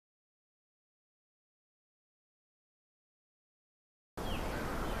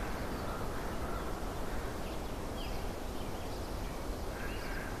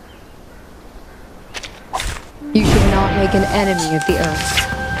You should not make an enemy of the earth.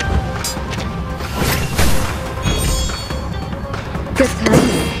 Good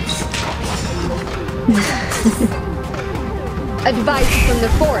timing. Advice from the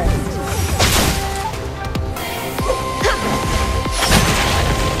forest.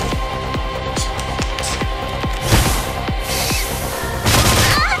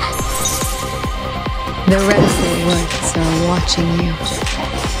 The reticent woods are watching you.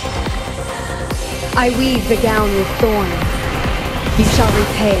 I weave the gown with thorns. You shall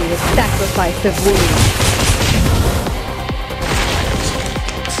repay with sacrifice of wounds.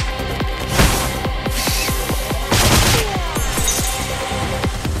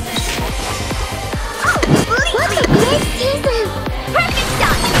 What a great season! Perfect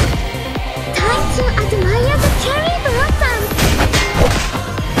shot! Time to admire the cherry blossoms!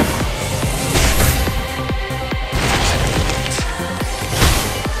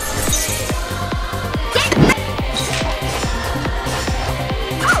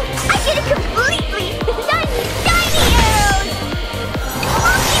 Oh! I did it completely! Shiny, shiny arrows!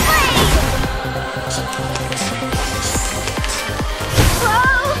 Monkey blade!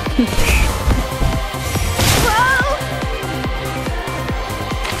 Whoa!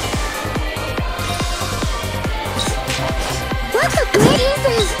 What a great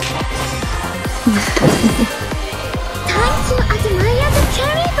season! Time to admire the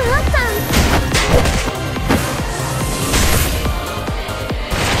cherry blossoms!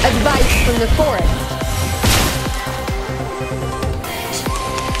 Advice from the forest.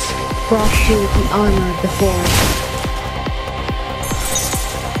 Frost you with the armor of the forest.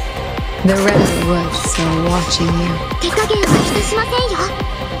 The redwood woods are watching you. 手加減はいたしませんよ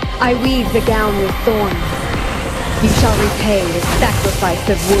I weave the gown with thorns. You shall repay with sacrifice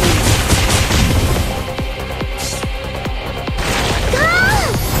of wounds.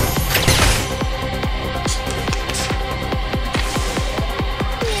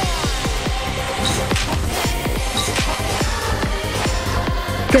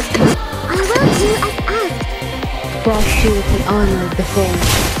 Good time. I will do as asked. Frost you with the armor of the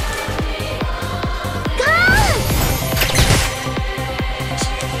forest.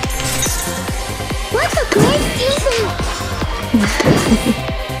 What a great season!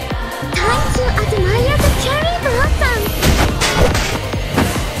 Time to admire the cherry blossoms!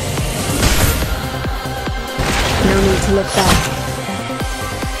 No need to look back.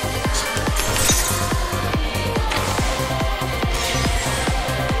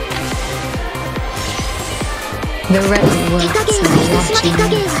 The redwood woods 手加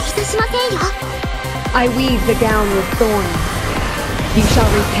減 are はいたし watching ません you. よ I weave the gown with thorns. You shall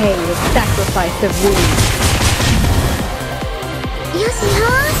repay with sacrifice of wounds. よしよ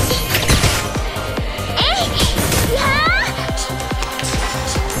しえいやー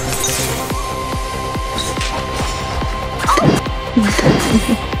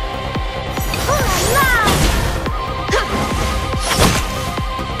ほらな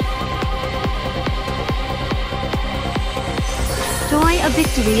Joy of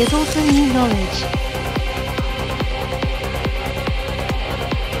victory is also new knowledge.